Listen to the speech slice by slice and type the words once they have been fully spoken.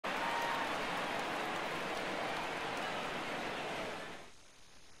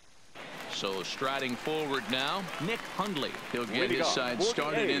So striding forward now, Nick Hundley. He'll get his side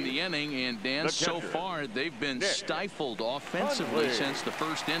started in the inning. And Dan, so far they've been stifled offensively since the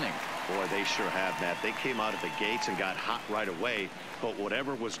first inning. Boy, they sure have, Matt. They came out of the gates and got hot right away. But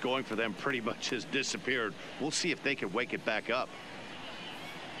whatever was going for them pretty much has disappeared. We'll see if they can wake it back up.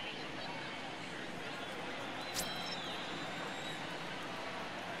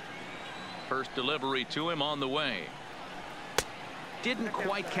 First delivery to him on the way. Didn't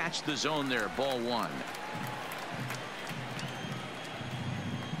quite catch the zone there. Ball one.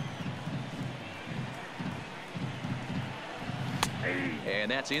 And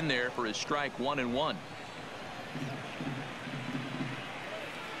that's in there for his strike. 1-1.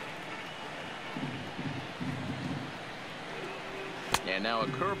 And now a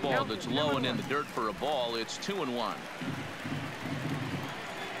curveball that's low and in the dirt for a ball. It's 2-1.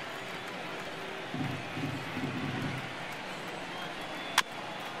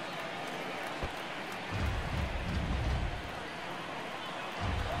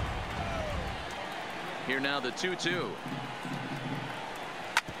 Here now the 2-2.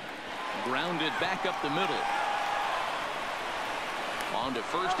 Grounded back up the middle. On to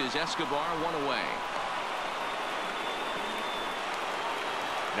first is Escobar, one away.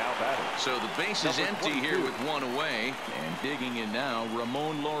 Now batting. So the base is empty here with one away. And digging in now,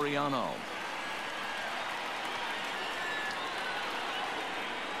 Ramon Laureano.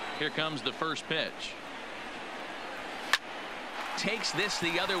 Here comes the first pitch. Takes this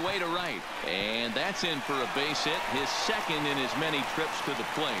the other way to right. And that's in for a base hit. His second in as many trips to the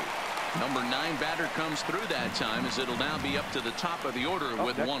plate. Number 9 batter comes through that time, as it'll now be up to the top of the order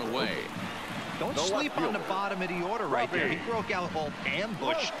with one away. Don't sleep on the bottom of the order right there. He broke out all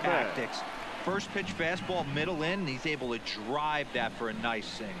ambush tactics. First pitch fastball, middle in, and he's able to drive that for a nice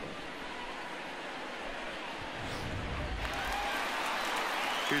single.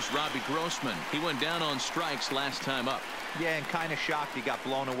 Here's Robbie Grossman. He went down on strikes last time up. Yeah, and kind of shocked he got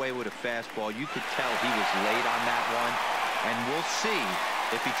blown away with a fastball. You could tell he was late on that one, and we'll see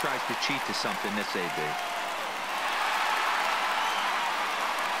if he tries to cheat to something this AB.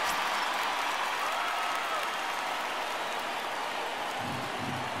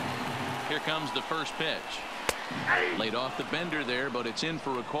 Here comes the first pitch. Laid off the bender there, but it's in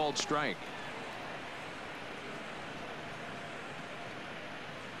for a called strike.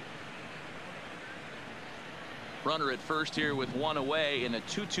 Runner at first here with one away in a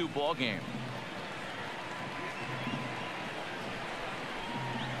 2-2 ball game.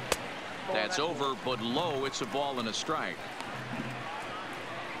 That's over, but low. It's a ball and a strike.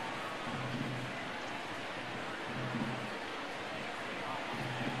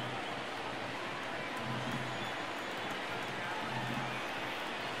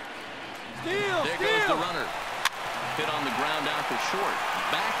 There goes the runner. Hit on the ground out to short.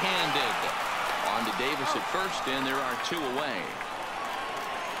 Backhanded. On to Davis at first, and there are 2 away.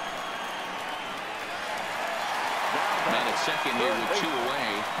 Man at second here with 2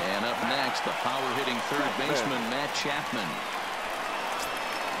 away. And up next, the power-hitting third baseman, Matt Chapman.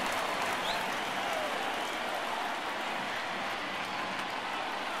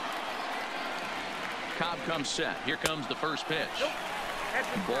 Cobb comes set. Here comes the first pitch.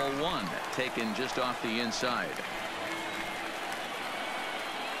 Ball one, taken just off the inside.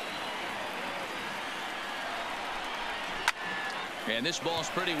 And this ball's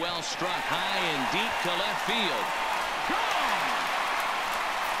pretty well struck high and deep to left field. Gone!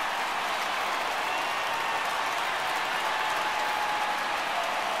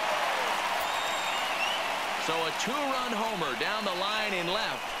 So a 2-run homer down the line in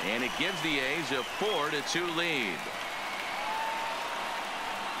left, and it gives the A's a 4-2 lead.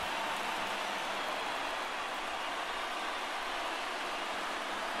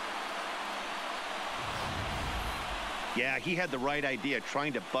 Yeah, he had the right idea,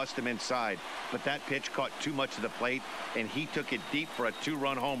 trying to bust him inside, but that pitch caught too much of the plate, and he took it deep for a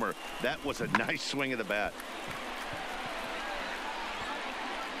 2-run homer. That was a nice swing of the bat.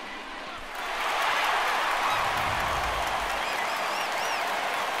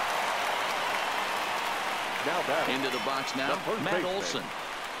 Now back. Into the box now, Matt Olson.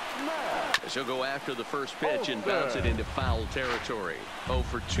 As he'll go after the first pitch and bounce it into foul territory. 0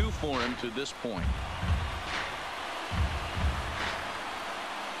 for 2 for him to this point.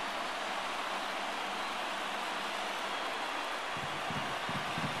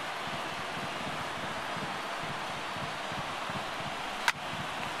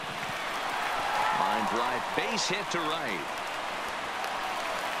 Line drive, base hit to right.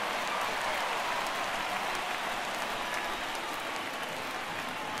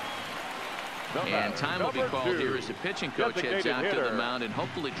 And time will be called here as the pitching coach heads out to the mound and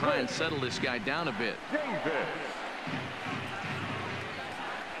hopefully try and settle this guy down a bit.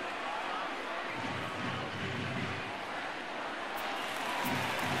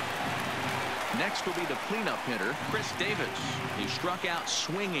 Next will be the cleanup hitter, Chris Davis. He struck out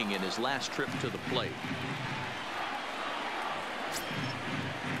swinging in his last trip to the plate.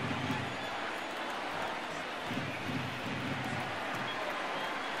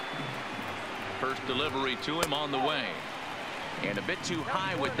 First delivery to him on the way. And a bit too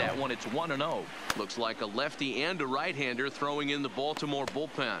high with that one. It's 1-0. Looks like a lefty and a right-hander throwing in the Baltimore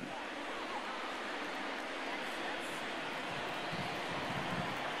bullpen.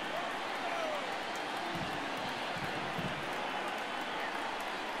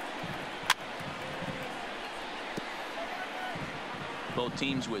 Both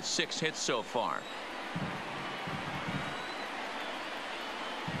teams with 6 hits so far.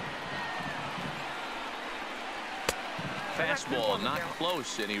 Fastball not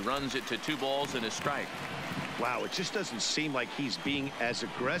close, and he runs it to 2 balls and a strike. Wow, it just doesn't seem like he's being as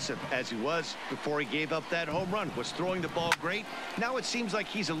aggressive as he was before he gave up that home run. Was throwing the ball great. Now it seems like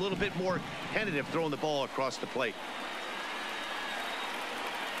he's a little bit more tentative throwing the ball across the plate.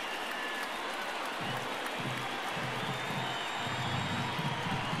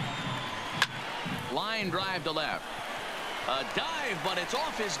 Line drive to left. A dive, but it's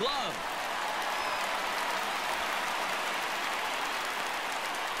off his glove.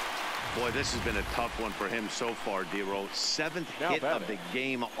 Boy, this has been a tough one for him so far, D-Roll. 7th hit of the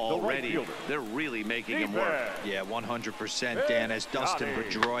game already. They're really making him work. Yeah, 100%, Dan. As Dustin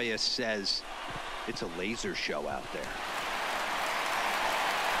Pedroia says, it's a laser show out there.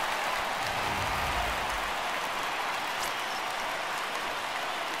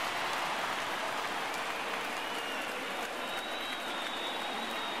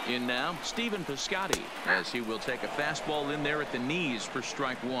 In now, Stephen Piscotty, as he will take a fastball in there at the knees for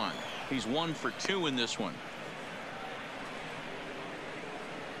strike 1. He's 1 for 2 in this one.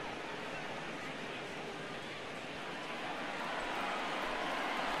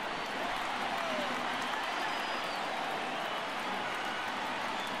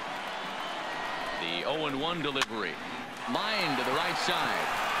 The 0-1 delivery. Line to the right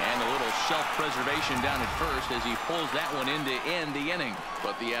side. And a little self-preservation down at first as he pulls that one in to end the inning.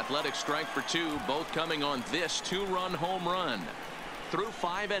 But the Athletics strike for 2, both coming on this 2-run home run. Through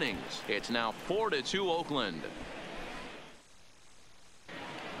 5 innings, it's now 4-2 Oakland.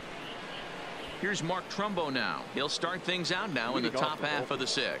 Here's Mark Trumbo now. He'll start things out now in the top half of the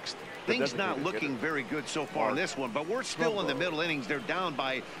 6th. Things not looking very good so far in this one, but we're still in the middle innings. They're down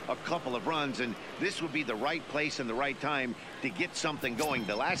by a couple of runs, and this would be the right place and the right time to get something going.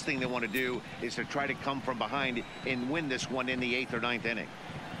 The last thing they want to do is to try to come from behind and win this one in the 8th or 9th inning.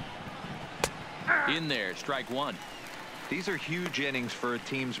 In there, strike 1. These are huge innings for a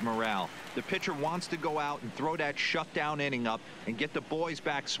team's morale. The pitcher wants to go out and throw that shutdown inning up and get the boys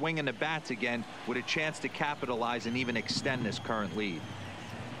back swinging the bats again with a chance to capitalize and even extend this current lead.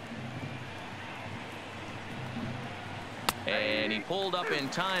 And he pulled up in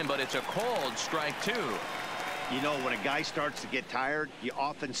time, but it's a called strike 2. You know, when a guy starts to get tired, you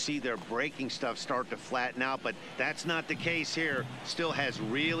often see their breaking stuff start to flatten out, but that's not the case here. Still has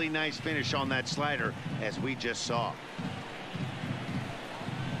really nice finish on that slider, as we just saw.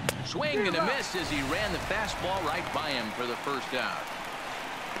 Swing and a miss as he ran the fastball right by him for the first out.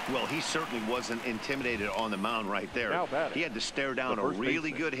 Well, he certainly wasn't intimidated on the mound right there. He had to stare down a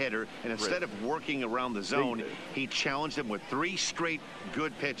really good hitter, and instead of working around the zone, he challenged him with 3 straight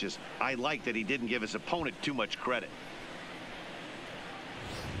good pitches. I like that he didn't give his opponent too much credit.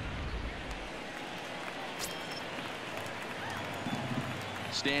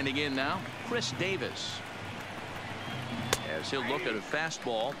 Standing in now, Chris Davis. As he'll look at a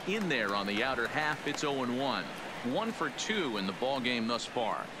fastball in there on the outer half. It's 0-1. 1 for 2 in the ball game thus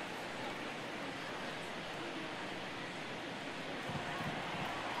far.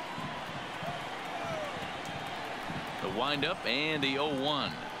 The windup and the 0-1.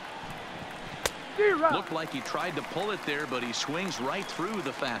 Looked like he tried to pull it there, but he swings right through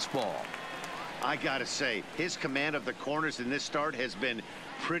the fastball. I gotta say, his command of the corners in this start has been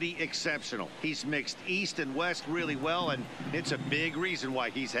pretty exceptional. He's mixed east and west really well, and it's a big reason why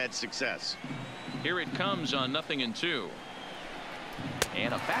he's had success. Here it comes on 0-2.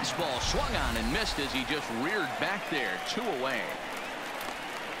 And a fastball swung on and missed as he just reared back there. 2 away.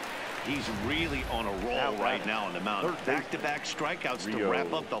 He's really on a roll right now on the mound. Back-to-back strikeouts to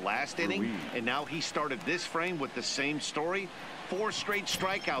wrap up the last inning, and now he started this frame with the same story. 4 straight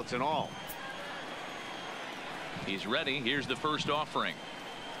strikeouts in all. He's ready. Here's the first offering.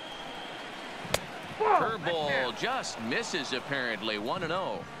 Curveball just misses apparently.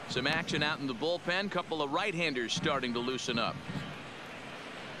 1-0. Some action out in the bullpen. Couple of right-handers starting to loosen up.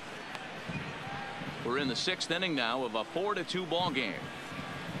 We're in the 6th inning now of a 4-2 ball game.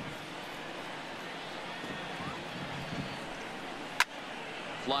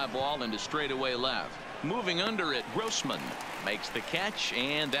 Fly ball into straightaway left. Moving under it, Grossman makes the catch,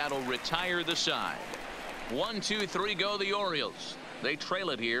 and that'll retire the side. 1-2-3 go the Orioles. They trail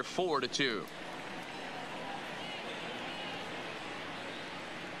it here 4-2.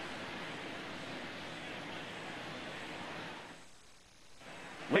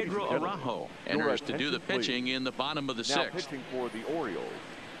 Pedro Araujo enters to do the pitching in the bottom of the 6th. Now pitching for the Orioles,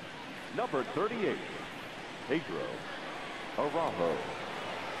 number 38, Pedro Araujo.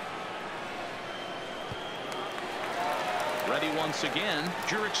 Ready once again,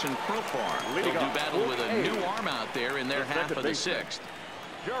 Jurickson Profar. They'll do battle with a new arm out there in their half of the 6th.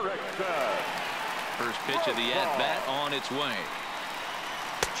 First pitch of the at-bat on its way.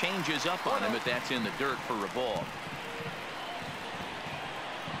 Changes up on him, but that's in the dirt for a ball.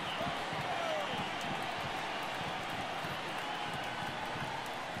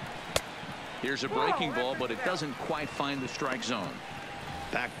 Here's a breaking ball, but it doesn't quite find the strike zone.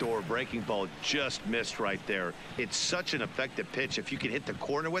 Backdoor breaking ball just missed right there. It's such an effective pitch if you can hit the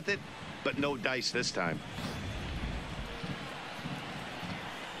corner with it, but no dice this time.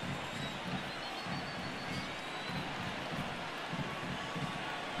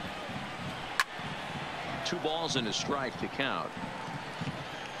 Two balls and a strike to count.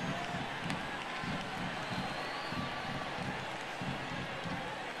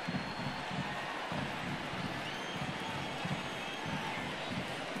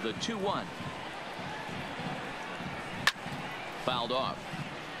 The 2-1. Fouled off.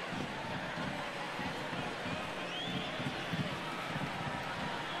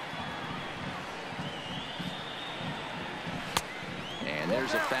 And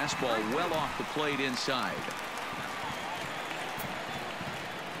there's a fastball well off the plate inside.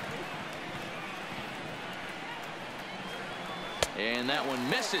 And that one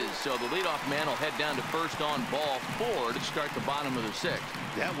misses, so the leadoff man will head down to first on ball 4 to start the bottom of the 6th.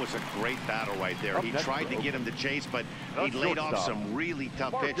 That was a great battle right there. He tried to get him to chase, but he laid off some really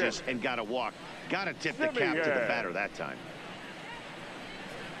tough pitches and got a walk. Got to tip the cap to the batter that time.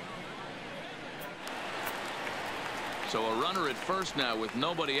 So a runner at first now with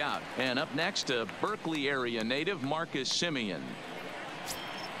nobody out. And up next, a Berkeley area native, Marcus Semien.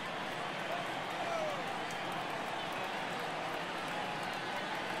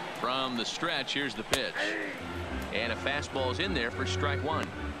 From the stretch, here's the pitch. And a fastball's in there for strike 1.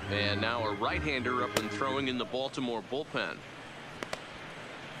 And now a right-hander up and throwing in the Baltimore bullpen.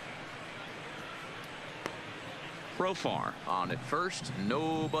 Profar on at first,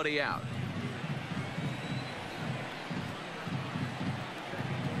 nobody out.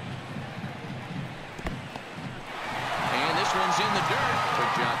 And this one's in the dirt.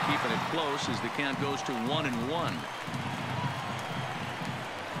 Good job keeping it close as the count goes to 1-1.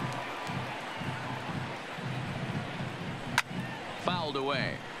 Fouled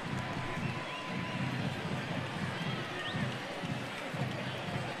away.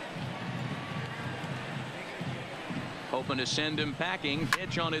 Hoping to send him packing.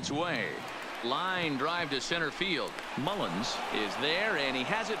 Pitch on its way. Line drive to center field. Mullins is there, and he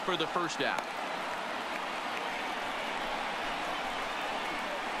has it for the first out.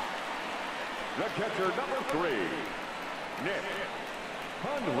 The catcher, number 3, Nick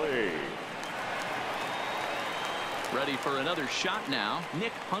Hundley. Ready for another shot now.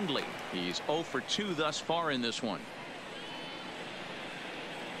 Nick Hundley. He's 0 for 2 thus far in this one.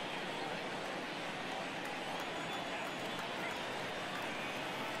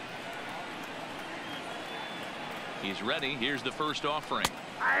 He's ready. Here's the first offering.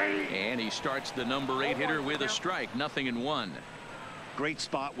 And he starts the number 8 hitter with a strike. 0-1. Great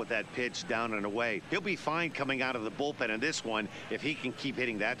spot with that pitch down and away. He'll be fine coming out of the bullpen in this one if he can keep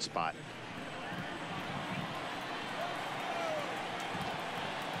hitting that spot.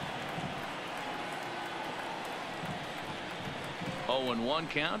 0-1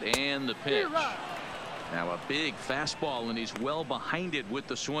 count and the pitch. Now a big fastball, and he's well behind it with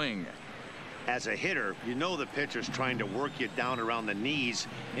the swing. As a hitter, you know the pitcher's trying to work you down around the knees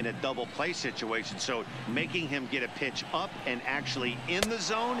in a double play situation, so making him get a pitch up and actually in the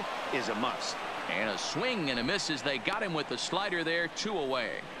zone is a must. And a swing and a miss as they got him with the slider there. 2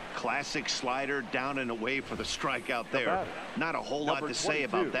 away. Classic slider down and away for the strikeout there. Not a whole lot to say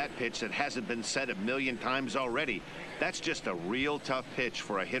about that pitch that hasn't been said a million times already. That's just a real tough pitch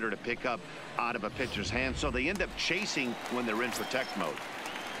for a hitter to pick up out of a pitcher's hand, so they end up chasing when they're in protect mode.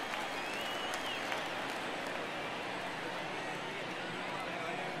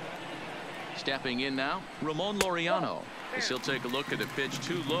 Stepping in now, Ramon Laureano. As he'll take a look at a pitch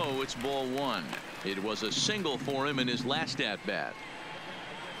too low, it's ball one. It was a single for him in his last at bat.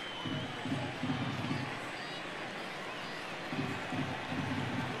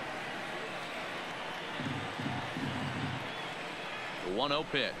 The 1-0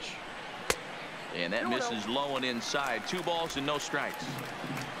 pitch. And that misses low and inside. 2 balls and no strikes.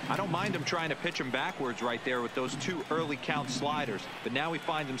 I don't mind him trying to pitch him backwards right there with those 2 early count sliders, but now he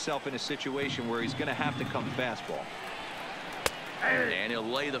finds himself in a situation where he's going to have to come fastball. And he'll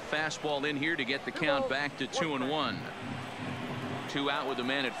lay the fastball in here to get the count back to 2-1. 2 out with the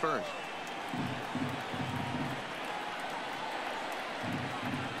man at first.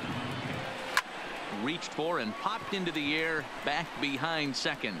 Reached for and popped into the air back behind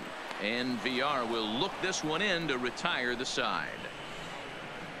second. And VR will look this one in to retire the side.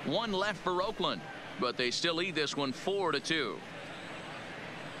 1 left for Oakland, but they still lead this one 4-2.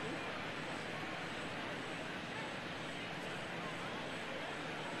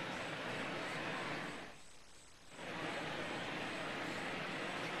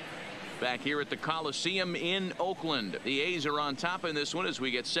 Back here at the Coliseum in Oakland. The A's are on top in this one as we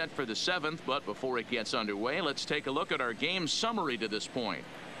get set for the 7th. But before it gets underway, let's take a look at our game summary to this point.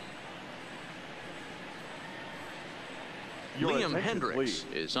 Liam Hendricks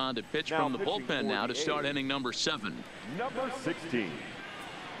is on to pitch from the bullpen now to start inning number 7. Number 16,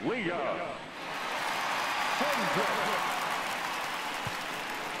 Liam Hendricks.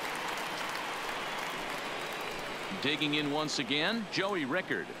 Digging in once again, Joey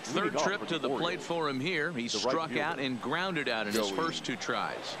Rickard. 3rd trip to the plate for him here. He struck out and grounded out in his first 2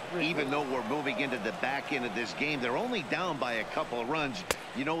 tries. Even though we're moving into the back end of this game, they're only down by a couple of runs.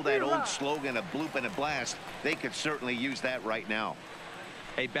 You know that old slogan, a bloop and a blast. They could certainly use that right now.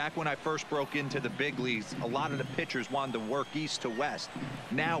 Hey, back when I first broke into the big leagues, a lot of the pitchers wanted to work east to west.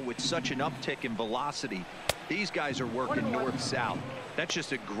 Now, with such an uptick in velocity, these guys are working north-south. That's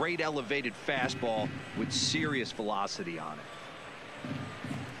just a great elevated fastball with serious velocity on it.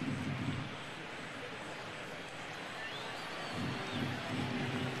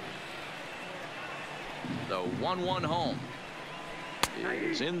 The 1-1 home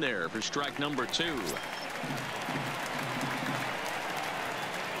is in there for strike number 2.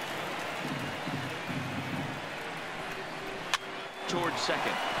 Towards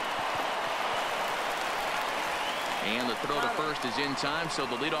second. And the throw to first is in time, so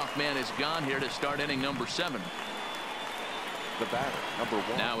the leadoff man is gone here to start inning number 7. The batter, number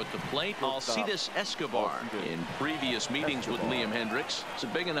 1. Now at the plate, Alcides Escobar. In previous meetings with Liam Hendricks, it's a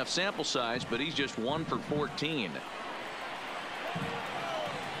big enough sample size, but he's just 1 for 14.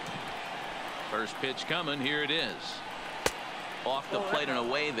 First pitch coming. Here it is. Off the plate and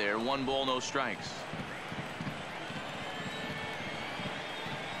away there. 1 ball, no strikes.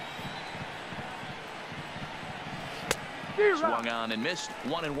 Swung on and missed.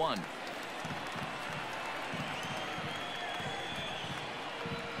 1-1.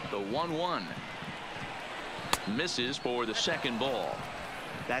 The 1-1 misses for the 2nd ball.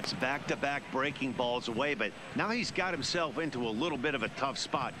 That's back-to-back breaking balls away, but now he's got himself into a little bit of a tough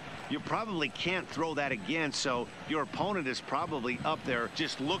spot. You probably can't throw that again, so your opponent is probably up there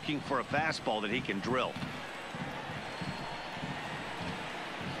just looking for a fastball that he can drill.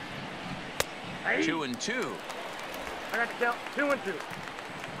 2-2. I got to count 2-2.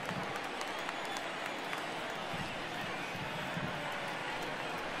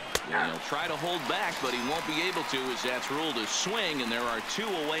 And he'll try to hold back, but he won't be able to as that's ruled a swing, and there are 2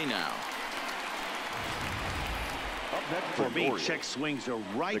 away now. Up next For me, check swings are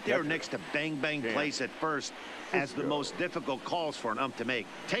right there next to bang-bang plays at first as the most difficult calls for an ump to make.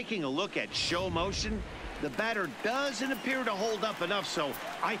 Taking a look at show motion, the batter doesn't appear to hold up enough, so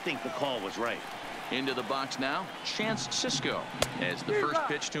I think the call was right. Into the box now, Chance Sisco, as the first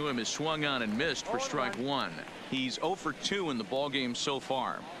pitch to him is swung on and missed for strike 1. He's 0 for 2 in the ballgame so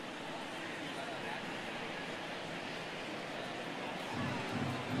far.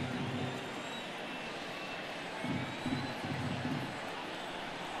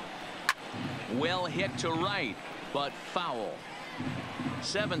 Well hit to right, but foul.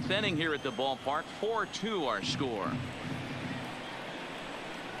 7th inning here at the ballpark. 4-2 our score.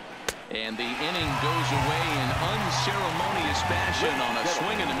 And the inning goes away in unceremonious fashion on a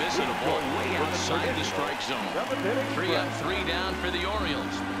swing and a miss and a ball way outside the strike zone. 3 up, 3 down for the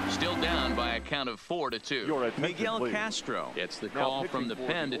Orioles. Still down by a count of 4-2. Miguel Castro gets the call from the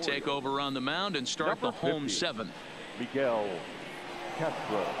pen to take over on the mound and start the home 7th. Miguel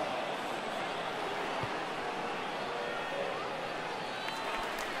Castro.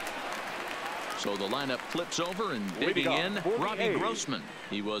 So the lineup flips over and digging in, Robbie Grossman.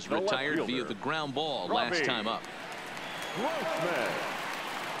 He was retired via the ground ball last time up. Grossman.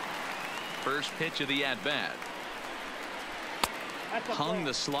 First pitch of the at-bat. Hung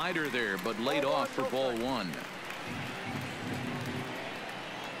the slider there, but laid off for ball one.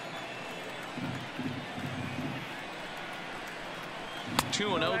 Two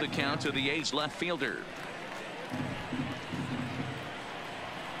 2-0 the count to the A's left fielder.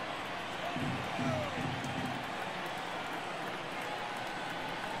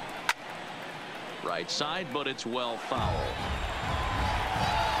 Right side, but it's well foul.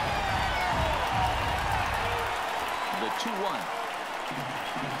 The 2-1.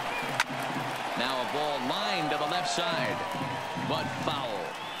 Now a ball lined to the left side, but foul.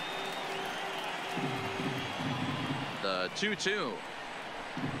 The 2-2.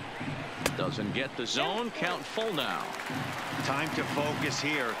 Doesn't get the zone. Count full now. Time to focus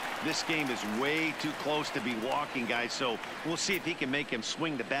here. This game is way too close to be walking, guys, so we'll see if he can make him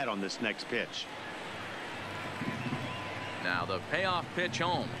swing the bat on this next pitch. Now the payoff pitch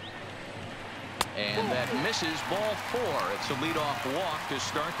home. And that misses ball 4. It's a leadoff walk to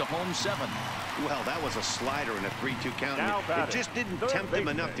start the home 7th. Well, that was a slider in a 3-2 count. It just didn't tempt him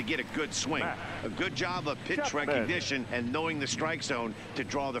enough to get a good swing. A good job of pitch recognition and knowing the strike zone to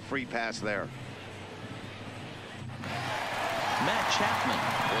draw the free pass there. Matt Chapman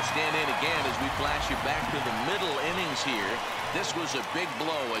will stand in again as we flash you back to the middle innings here. This was a big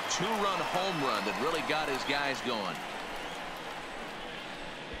blow, a 2-run home run that really got his guys going.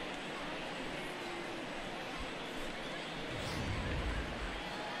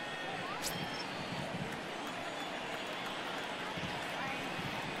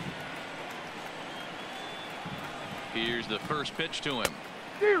 Here's the first pitch to him.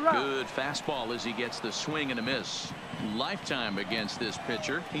 Good fastball as he gets the swing and a miss. Lifetime against this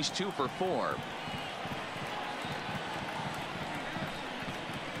pitcher. He's 2 for 4.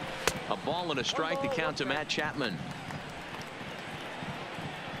 A ball and a strike to count to Matt Chapman.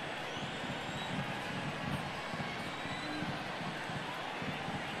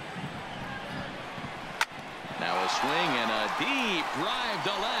 Now a swing and a deep drive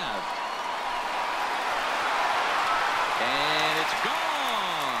to left. And it's gone.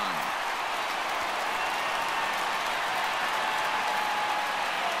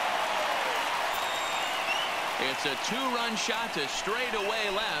 It's a 2-run shot to straightaway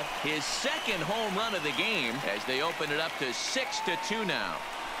left. His second home run of the game as they open it up to 6-2 now.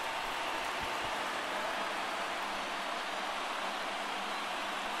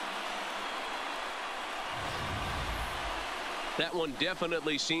 That one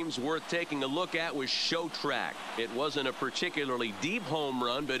definitely seems worth taking a look at with Show Track. It wasn't a particularly deep home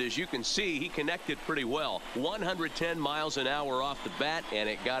run, but as you can see, he connected pretty well. 110 miles an hour off the bat, and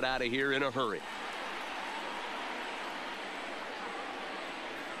it got out of here in a hurry.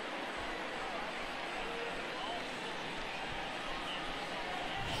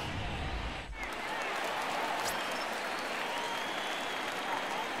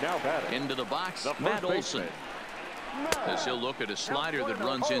 Now batting. Into the box, The Matt first Olson. As he'll look at a slider that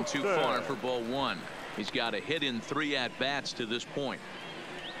runs in too far for ball 1. He's got a hit in 3 at-bats to this point.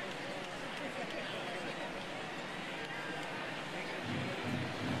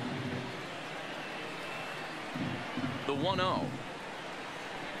 The 1-0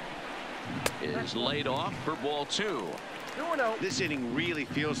 is laid off for ball 2. This inning really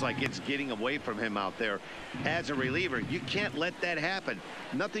feels like it's getting away from him out there. As a reliever, you can't let that happen.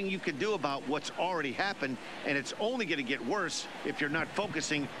 Nothing you can do about what's already happened, and it's only going to get worse if you're not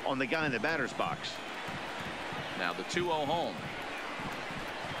focusing on the guy in the batter's box. Now the 2-0 home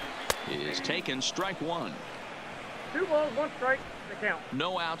is taken, strike 1. 2 balls, 1 strike, the count.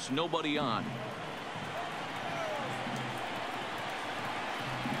 No outs, nobody on.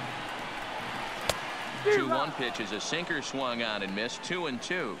 The 2-1 pitch is a sinker swung on and missed.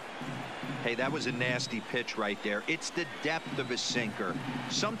 2-2. Hey, that was a nasty pitch right there. It's the depth of a sinker.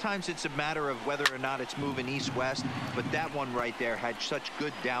 Sometimes it's a matter of whether or not it's moving east-west, but that one right there had such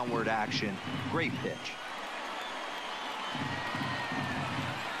good downward action. Great pitch.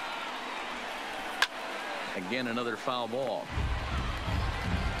 Again, another foul ball.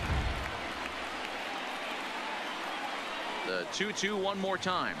 The 2-2 one more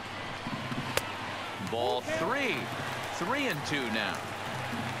time. Ball 3. 3-2 now.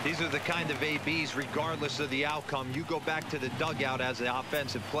 These are the kind of ABs, regardless of the outcome. You go back to the dugout as an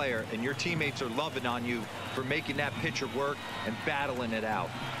offensive player, and your teammates are loving on you for making that pitcher work and battling it out.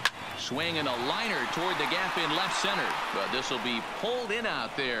 Swing and a liner toward the gap in left center. But this will be pulled in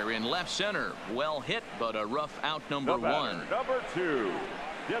out there in left center. Well hit, but a rough out number 1. Number 2.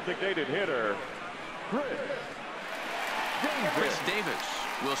 Designated hitter, Chris Davis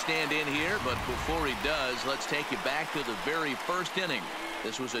will stand in here, but before he does, let's take you back to the very first inning.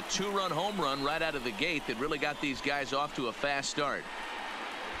 This was a 2-run home run right out of the gate that really got these guys off to a fast start.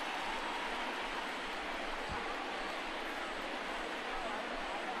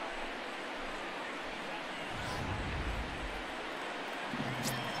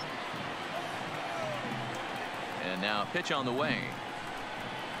 And now a pitch on the way.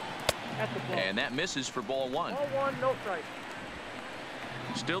 And that misses for ball one. Ball one, no strike.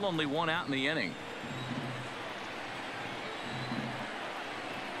 Still only one out in the inning.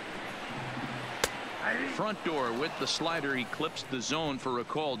 Front door with the slider. He clips the zone for a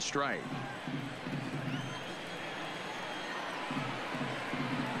called strike.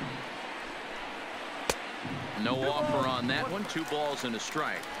 No offer on that one. 2 balls and a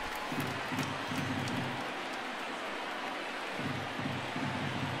strike.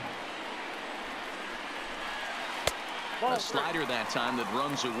 A slider that time that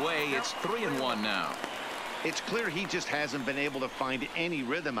runs away. It's 3-1 now. It's clear he just hasn't been able to find any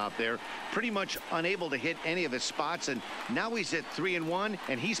rhythm out there. Pretty much unable to hit any of his spots, and now he's at 3-1,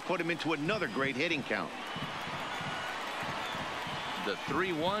 and he's put him into another great hitting count. The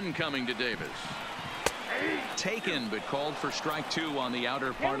 3-1 coming to Davis. Taken, but called for strike 2 on the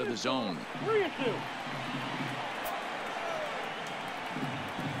outer part of the zone. 3-2.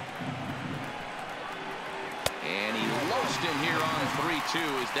 And he lost him here on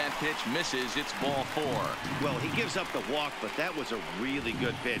 3-2 as that pitch misses. It's ball 4. Well, he gives up the walk, but that was a really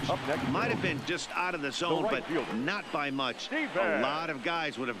good pitch. Might have been just out of the zone, but not by much. A lot of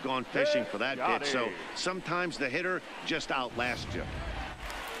guys would have gone fishing for that pitch, so sometimes the hitter just outlasts you.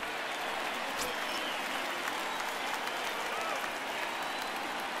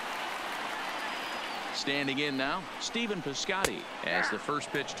 Standing in now, Stephen Piscotty, as the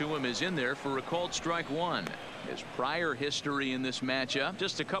first pitch to him is in there for a called strike 1. His prior history in this matchup,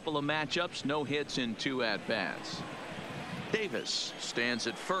 just a couple of matchups, no hits in 2 at-bats. Davis stands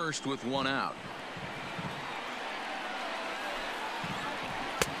at first with 1 out.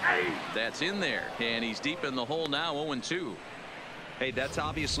 That's in there, and he's deep in the hole now, 0-2. Hey, that's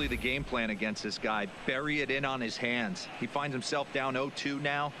obviously the game plan against this guy. Bury it in on his hands. He finds himself down 0-2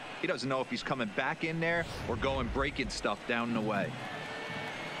 now. He doesn't know if he's coming back in there or going breaking stuff down and away.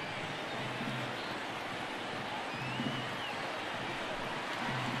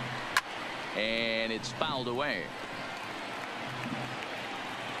 And it's fouled away.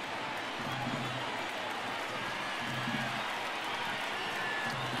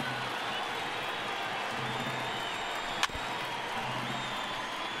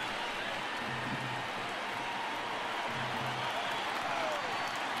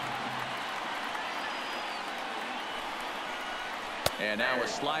 And now a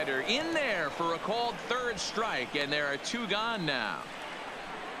slider in there for a called 3rd strike, and there are 2 gone now.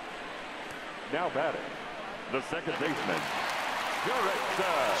 Now batting, the second baseman,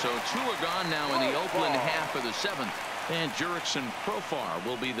 Jurickson. So 2 are gone now in the Oakland half of the 7th, and Jurickson Profar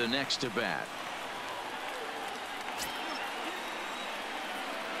will be the next to bat.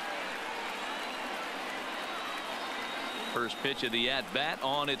 First pitch of the at-bat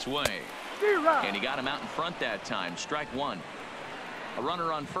on its way. And he got him out in front that time. Strike 1. A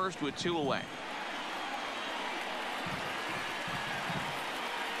runner on first with 2 away.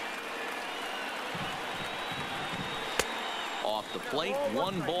 Off the plate,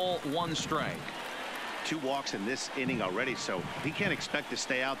 1 ball, 1 strike. 2 walks in this inning already, so he can't expect to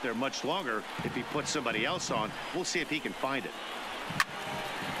stay out there much longer if he puts somebody else on. We'll see if he can find it.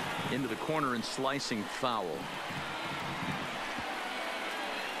 Into the corner and slicing foul.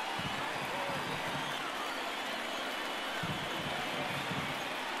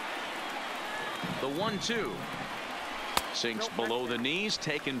 The 1-2 sinks below the knees,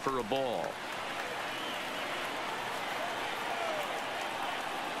 taken for a ball.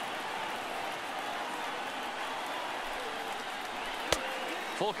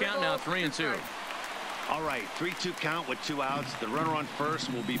 Full count now, 3-2. All right, 3-2 count with 2 outs. The runner on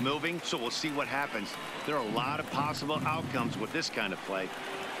first will be moving, so we'll see what happens. There are a lot of possible outcomes with this kind of play.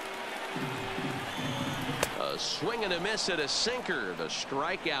 A swing and a miss at a sinker. The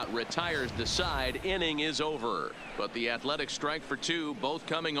strikeout retires the side. Inning is over. But the Athletic strike for 2, both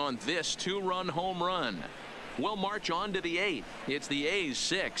coming on this 2-run home run. We'll march on to the 8th. It's the A's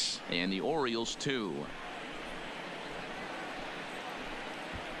 6 and the Orioles 2.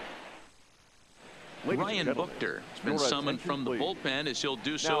 Ryan Buchter has been summoned from the bullpen, as he'll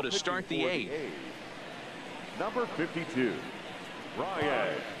do so to start the 8th. Number 52,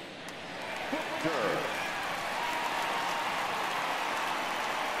 Ryan Buchter.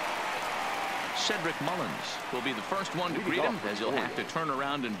 Cedric Mullins will be the first one to greet him, as he'll have to turn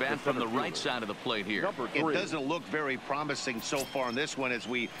around and bat from the right side of the plate here. It doesn't look very promising so far in this one as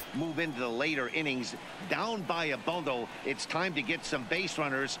we move into the later innings. Down by a bundle, it's time to get some base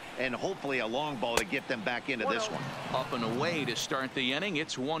runners and hopefully a long ball to get them back into this one. Up and away to start the inning.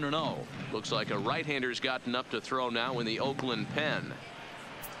 It's 1-0. Looks like a right-hander's gotten up to throw now in the Oakland pen.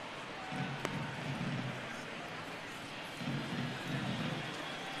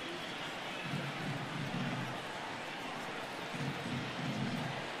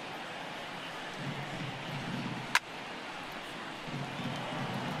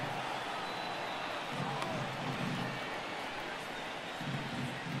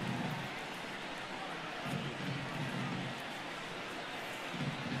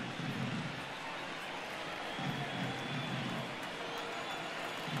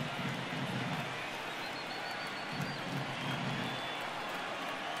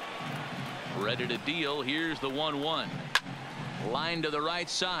 Ready to deal. Here's the 1-1. Line to the right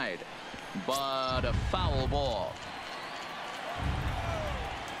side, but a foul ball.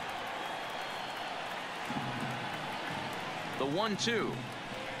 The 1-2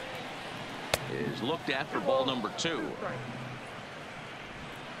 is looked at for ball number 2.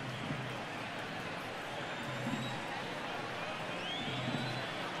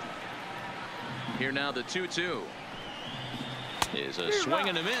 Here now the 2-2. Is a swing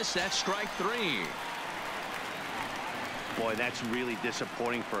and a miss. That's strike 3. Boy, that's really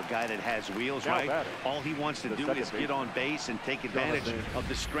disappointing for a guy that has wheels, right? All he wants to do is get on base and take advantage of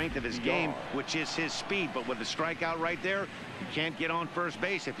the strength of his game, which is his speed. But with a strikeout right there, you can't get on first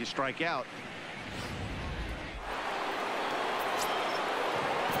base if you strike out.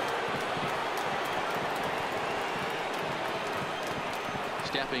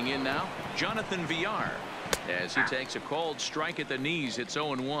 Stepping in now, Jonathan Villar. As he takes a called strike at the knees, it's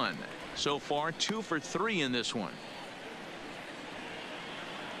 0-1. So far, 2 for 3 in this one.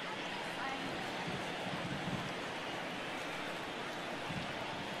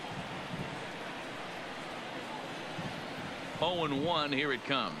 Oh and 1. Here it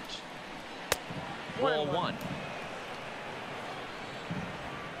comes. Ball 1.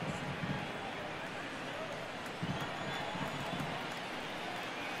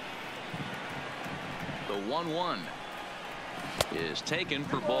 The 1-1 is taken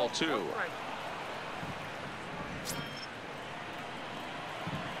for ball 2.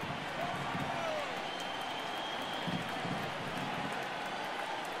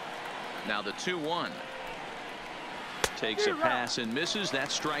 Now the 2-1 takes a pass and misses.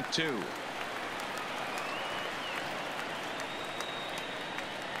 That's strike 2.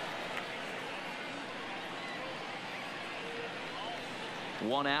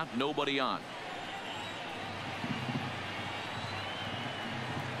 One out, nobody on.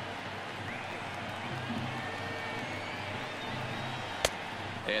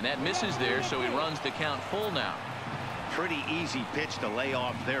 And that misses there, so he runs the count full now. Pretty easy pitch to lay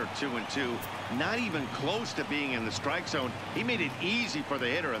off there, 2-2. Not even close to being in the strike zone. He made it easy for the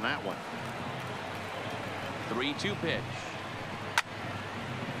hitter in that one. 3-2 pitch.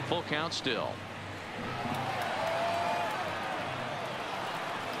 Full count still.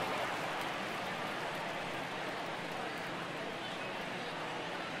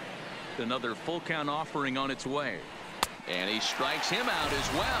 Another full count offering on its way. And he strikes him out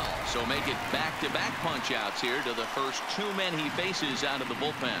as well. So make it back-to-back punch-outs here to the first 2 men he faces out of the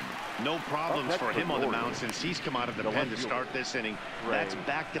bullpen. No problems for him on the mound since he's come out of the pen to start this inning. That's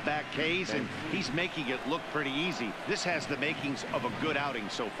back-to-back Ks, and he's making it look pretty easy. This has the makings of a good outing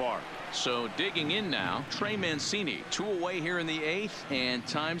so far. So digging in now, Trey Mancini, 2 away here in the 8th, and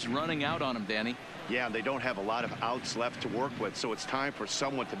time's running out on him, Danny. Yeah, they don't have a lot of outs left to work with, so it's time for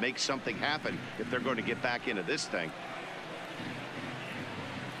someone to make something happen if they're going to get back into this thing.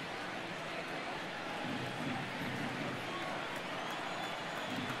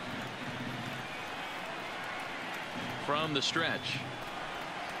 From the stretch.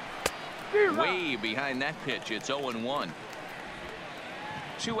 Way behind that pitch. It's 0-1.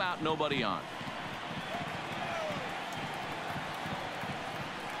 2 out, nobody on.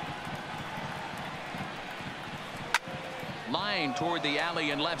 Line toward the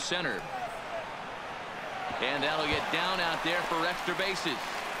alley in left center. And that'll get down out there for extra bases.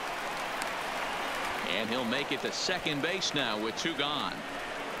 And he'll make it to second base now with 2 gone.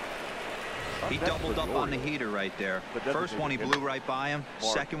 He doubled up on the heater right there. First one he blew right by him.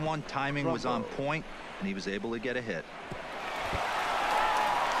 Second one, timing was on point, and he was able to get a hit.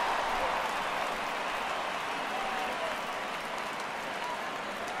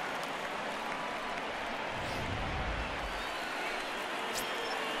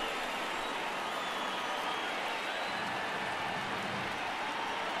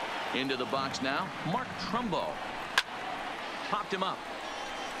 Into the box now, Mark Trumbo. Popped him up.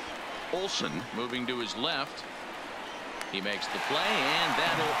 Olson moving to his left. He makes the play, and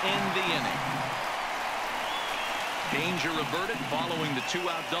that'll end the inning. Danger averted following the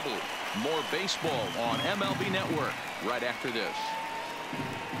two-out double. More baseball on MLB Network right after this.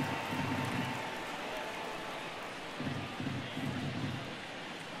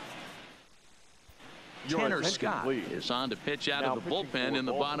 Tanner Scott is on to pitch out of the bullpen in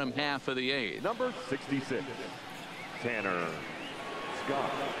the bottom half of the eighth. Number 66, Tanner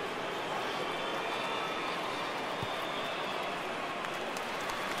Scott.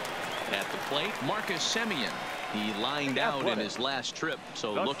 At the plate, Marcus Semien. He lined out in his last trip,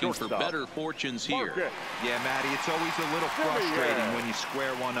 so looking for better fortunes here. Yeah, Matty, it's always a little frustrating when you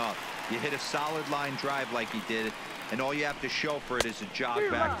square one up. You hit a solid line drive like he did, and all you have to show for it is a jog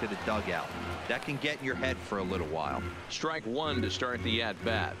back to the dugout. That can get in your head for a little while. Strike one to start the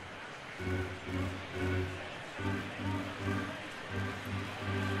at-bat.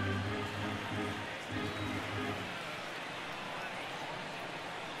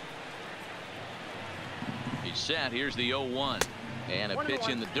 He's set. Here's the 0-1. And a pitch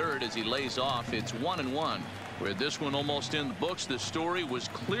in the dirt as he lays off. It's 1-1. With this one almost in the books, the story was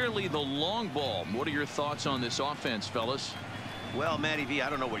clearly the long ball. What are your thoughts on this offense, fellas? Well, Matty V, I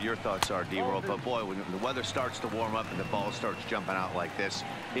don't know what your thoughts are, D-Roll, but boy, when the weather starts to warm up and the ball starts jumping out like this,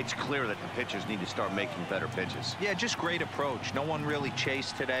 it's clear that the pitchers need to start making better pitches. Yeah, just great approach. No one really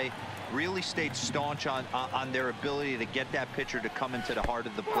chased today. Really stayed staunch on their ability to get that pitcher to come into the heart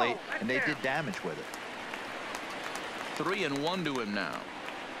of the plate, and they did damage with it. 3-1 to him now.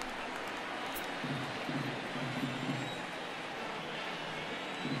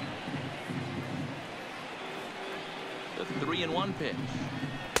 The 3-1 pitch.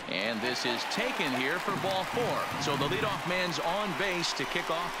 And this is taken here for ball 4. So the leadoff man's on base to kick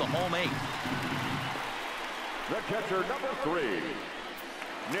off the home 8th. The catcher, number 3,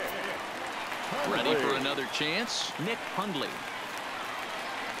 Nick Hundley. Ready for another chance, Nick Hundley.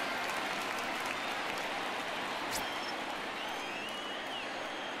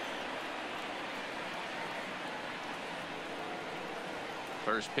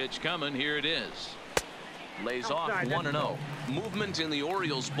 First pitch coming. Here it is. Lays off 1-0. Movement in the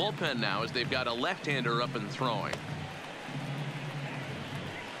Orioles bullpen now as they've got a left-hander up and throwing.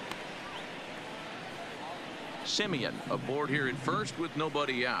 Semien aboard here at first with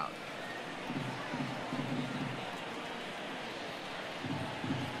nobody out.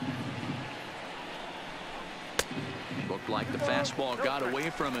 Looked like the fastball got away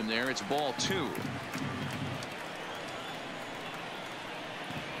from him there. It's ball 2.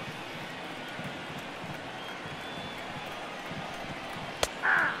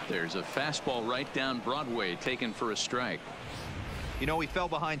 There's a fastball right down Broadway taken for a strike. You know, he fell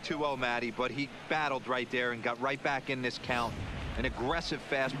behind 2-0, Matty, but he battled right there and got right back in this count. An aggressive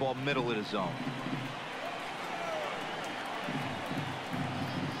fastball middle of the zone.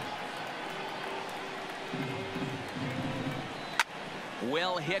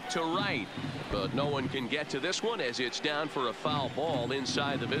 Well hit to right, but no one can get to this one as it's down for a foul ball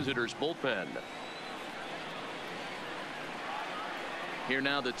inside the visitors' bullpen. Here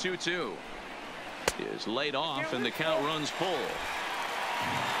now the 2-2 is laid off and the count runs full.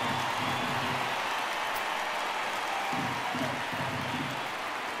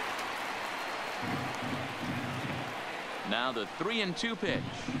 Now the 3-2 pitch.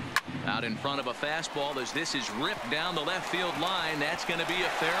 Out in front of a fastball as this is ripped down the left field line. That's going to be a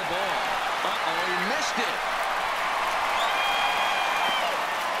fair ball. Uh-oh, he missed it.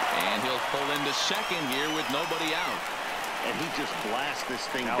 And he'll pull into second here with nobody out. And he just blasts this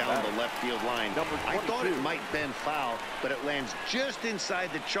thing down the left field line. I thought it might bend foul, but it lands just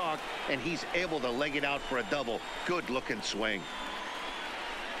inside the chalk, and he's able to leg it out for a double. Good looking swing.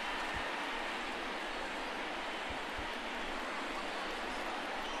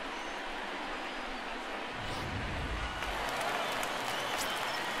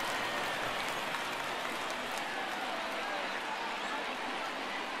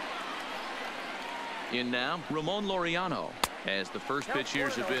 In now, Ramon Laureano. As the first pitch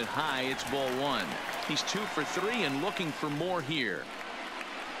here's a bit high, it's ball 1. He's 2 for 3 and looking for more here.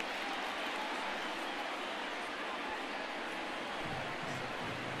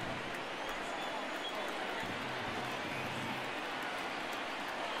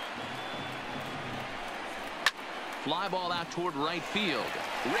 Fly ball out toward right field.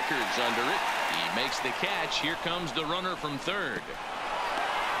 Rickards under it. He makes the catch. Here comes the runner from third.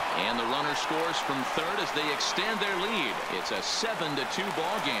 And the runner scores from third as they extend their lead. It's a 7-2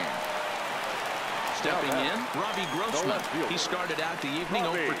 ball game. Stepping in, Robbie Grossman. He started out the evening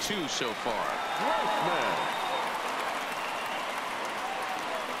 0 for 2 so far.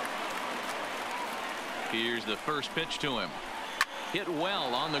 Here's the first pitch to him. Hit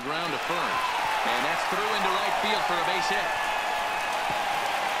well on the ground to first. And that's through into right field for a base hit.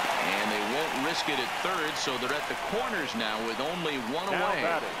 And they won't risk it at third, so they're at the corners now with only one away.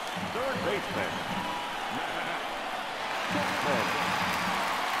 Third baseman.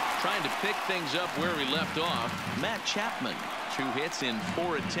 Trying to pick things up where he left off, Matt Chapman. 2 hits in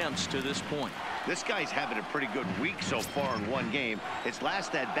 4 attempts to this point. This guy's having a pretty good week so far in one game. His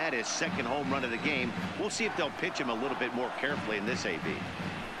last at bat, his second home run of the game. We'll see if they'll pitch him a little bit more carefully in this AB.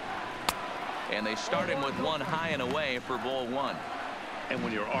 And they start him with 1 high and away for ball 1. And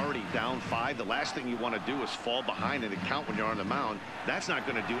when you're already down 5, the last thing you want to do is fall behind in the count when you're on the mound. That's not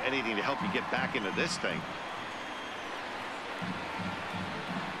going to do anything to help you get back into this thing.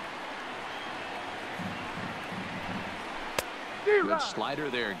 Good slider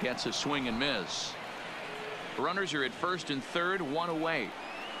there, gets a swing and miss. Runners are at first and third, 1 away.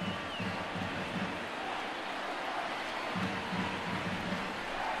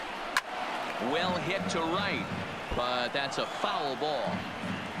 Well hit to right, but that's a foul ball.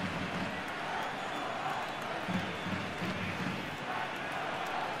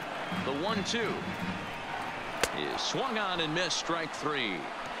 The 1-2 is swung on and missed, strike 3.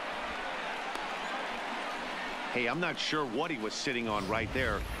 Hey, I'm not sure what he was sitting on right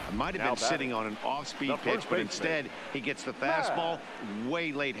there. It might have been sitting on an off-speed pitch, but instead he gets the fastball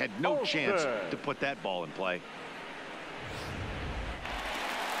way late. Had no chance to put that ball in play.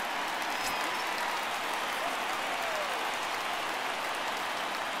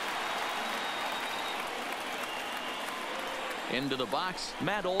 Into the box,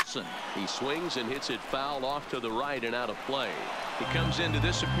 Matt Olson. He swings and hits it foul off to the right and out of play. He comes into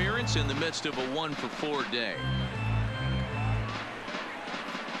this appearance in the midst of a 1 for 4 day.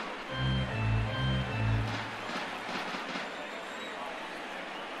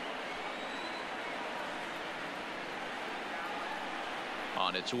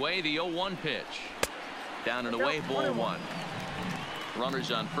 On its way, the 0-1 pitch. Down and away, ball 1.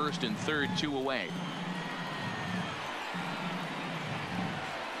 Runners on first and third, 2 away.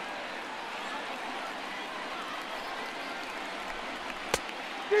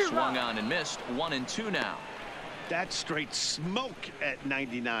 Swung on and missed. 1-2 now. That's straight smoke at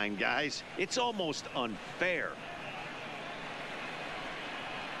 99, guys. It's almost unfair.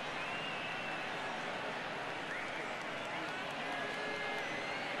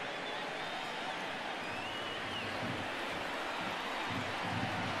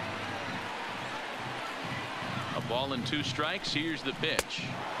 A ball and 2 strikes. Here's the pitch.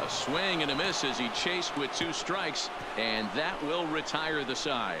 A swing and a miss as he chased with 2 strikes, and that will retire the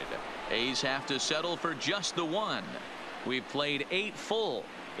side. A's have to settle for just the 1. We've played 8 full.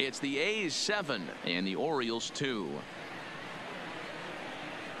 It's the A's 7 and the Orioles 2.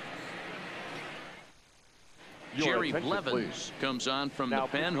 Jerry Blevins comes on from the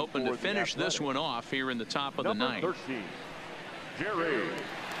pen, hoping to finish this one off here in the top of the 9th. 13, Jerry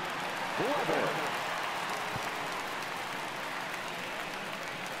Blevins.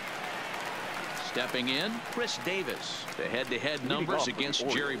 Stepping in, Chris Davis. The head-to-head numbers against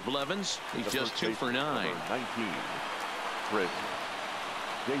Jerry Blevins. He's just 2 for 9. 19, Chris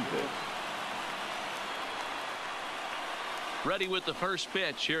Davis. Ready with the first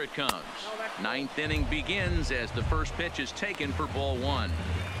pitch. Here it comes. 9th inning begins as the first pitch is taken for ball 1.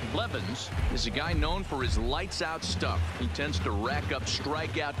 Blevins is a guy known for his lights-out stuff. He tends to rack up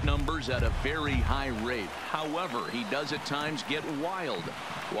strikeout numbers at a very high rate. However, he does at times get wild.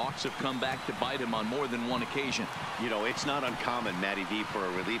 Walks have come back to bite him on more than one occasion. You know, it's not uncommon, Matty V, for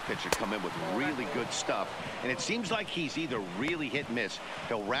a relief pitcher to come in with really good stuff. And it seems like he's either really hit and miss.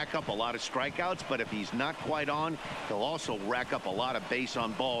 He'll rack up a lot of strikeouts, but if he's not quite on, he'll also rack up a lot of base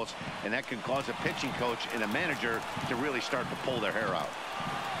on balls. And that can cause a pitching coach and a manager to really start to pull their hair out.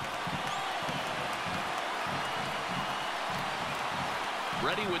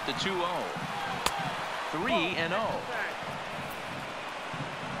 Ready with the 2-0. 3-0.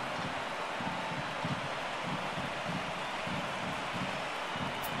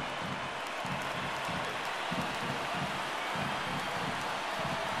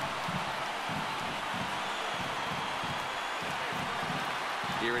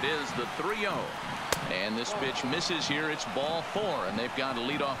 Here it is, the 3-0. And this pitch misses here. It's ball 4, and they've got a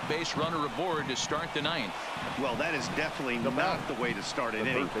leadoff base runner aboard to start the 9th. Well, that is definitely not the way to start an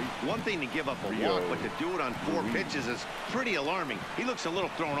inning. One thing to give up a walk, but to do it on 4 pitches is pretty alarming. He looks a little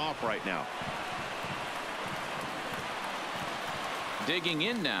thrown off right now. Digging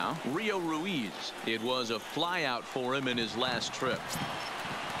in now, Rio Ruiz. It was a flyout for him in his last trip.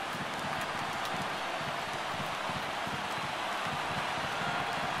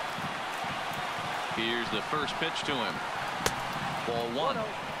 Here's the first pitch to him. Ball one.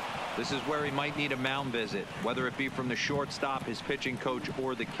 This is where he might need a mound visit, whether it be from the shortstop, his pitching coach,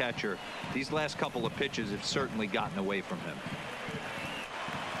 or the catcher. These last couple of pitches have certainly gotten away from him.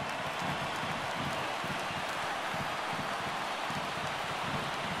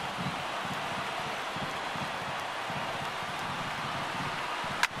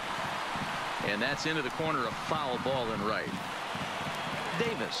 And that's into the corner, a foul ball and right.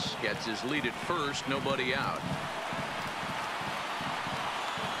 Davis gets his lead at first, nobody out.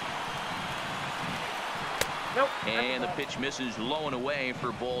 Nope. And the pitch misses low and away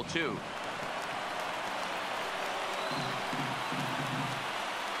for ball two.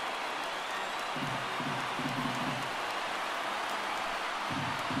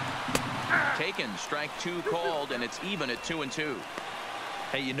 Taken, strike two called, and it's even at 2-2.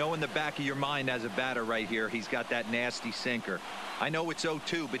 Hey, you know in the back of your mind as a batter right here, he's got that nasty sinker. I know it's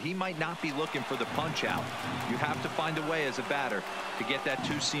 0-2, but he might not be looking for the punch out. You have to find a way as a batter to get that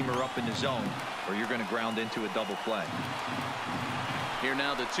two-seamer up in the zone, or you're going to ground into a double play. Here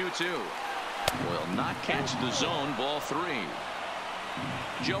now the 2-2. Will not catch the zone, ball three.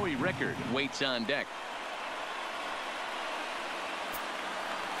 Joey Rickard waits on deck.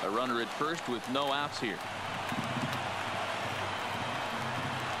 A runner at first with no outs here.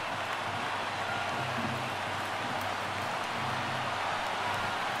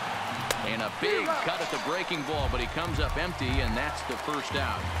 And a big cut at the breaking ball, but he comes up empty, and that's the first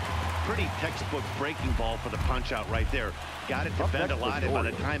out. Pretty textbook breaking ball for the punch out right there. Got it to bend a lot, and by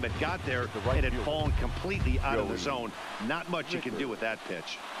the time it got there, it had fallen completely out of the zone. Not much you can do with that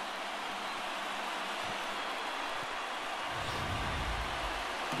pitch.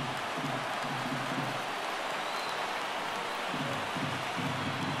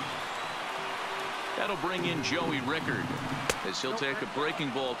 That'll bring in Joey Rickard, as he'll take a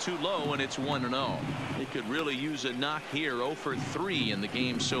breaking ball too low, and it's 1-0. He could really use a knock here. 0 for 3 in the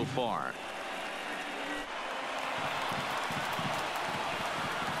game so far.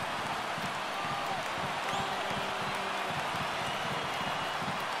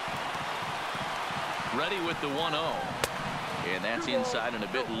 Ready with the 1-0. And that's inside and a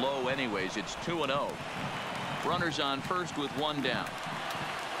bit low anyways. It's 2-0. Runners on first with one down.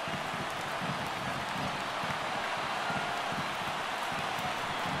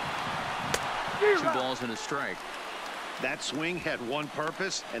 Two balls and a strike. That swing had one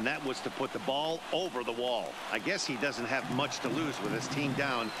purpose, and that was to put the ball over the wall. I guess he doesn't have much to lose with his team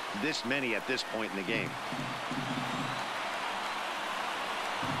down this many at this point in the game.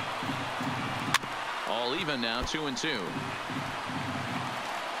 All even now, 2-2.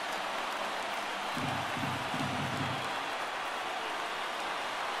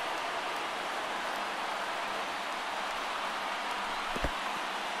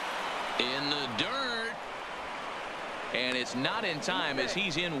 In the dirt. And it's not in time, as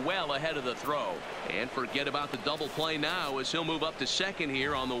he's in well ahead of the throw. And forget about the double play now, as he'll move up to second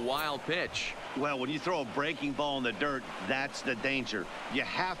here on the wild pitch. Well, when you throw a breaking ball in the dirt, that's the danger. You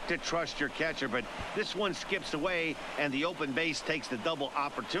have to trust your catcher, but this one skips away, and the open base takes the double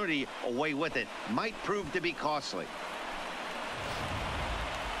opportunity away with it. Might prove to be costly.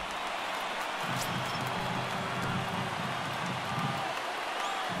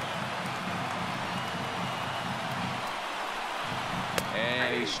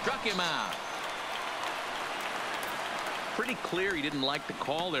 And he struck him out. Pretty clear he didn't like the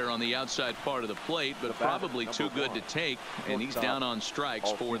call there on the outside part of the plate, but probably too good to take, and he's down on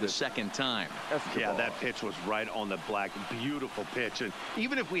strikes for the second time. Yeah, that pitch was right on the black. Beautiful pitch, and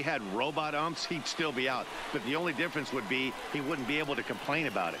even if we had robot umps, he'd still be out, but the only difference would be he wouldn't be able to complain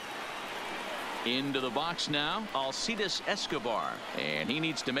about it. Into the box now, Alcides Escobar, and he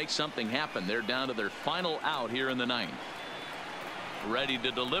needs to make something happen. They're down to their final out here in the ninth. Ready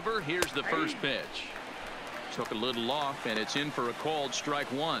to deliver. Here's the first pitch. Took a little off, and it's in for a called strike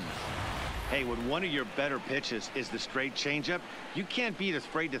one. Hey, when one of your better pitches is the straight changeup, you can't be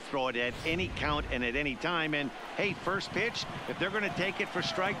afraid to throw it at any count and at any time. And hey, first pitch, if they're going to take it for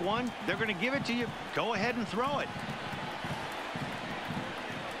strike one, they're going to give it to you. Go ahead and throw it.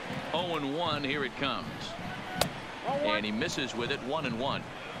 0-1. Here it comes. And he misses with it. 1-1.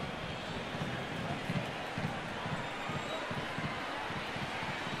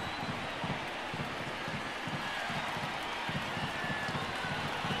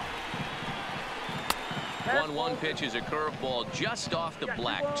 One pitch is a curveball just off the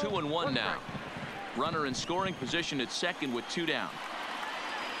black. 2-1 now. Runner in scoring position at second with two down.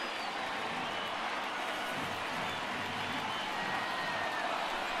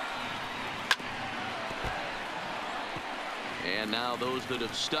 And now those that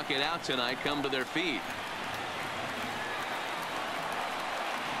have stuck it out tonight come to their feet.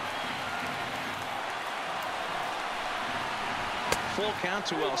 Full count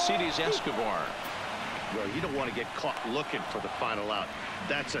to Alcides Escobar. Well, you don't want to get caught looking for the final out.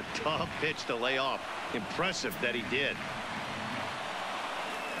 That's a tough pitch to lay off. Impressive that he did.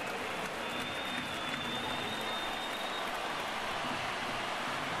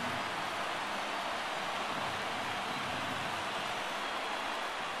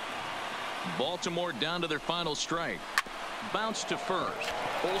 Baltimore down to their final strike. Bounce to first.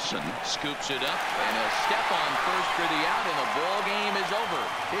 Olsen scoops it up, and he'll step on first for the out, and the ball game is over.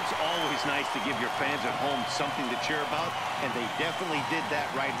 It's always nice to give your fans at home something to cheer about, and they definitely did that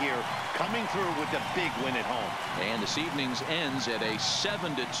right here, coming through with a big win at home. And this evening's ends at a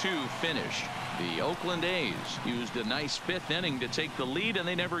 7-2 finish. The Oakland A's used a nice fifth inning to take the lead, and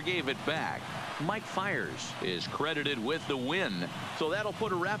they never gave it back. Mike Fiers is credited with the win. So that'll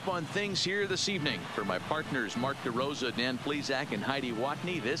put a wrap on things here this evening. For my partners Mark DeRosa, Dan Plesac, and Heidi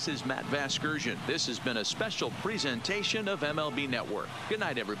Watney, this is Matt Vasgersian. This has been a special presentation of MLB Network. Good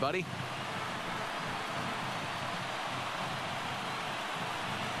night, everybody.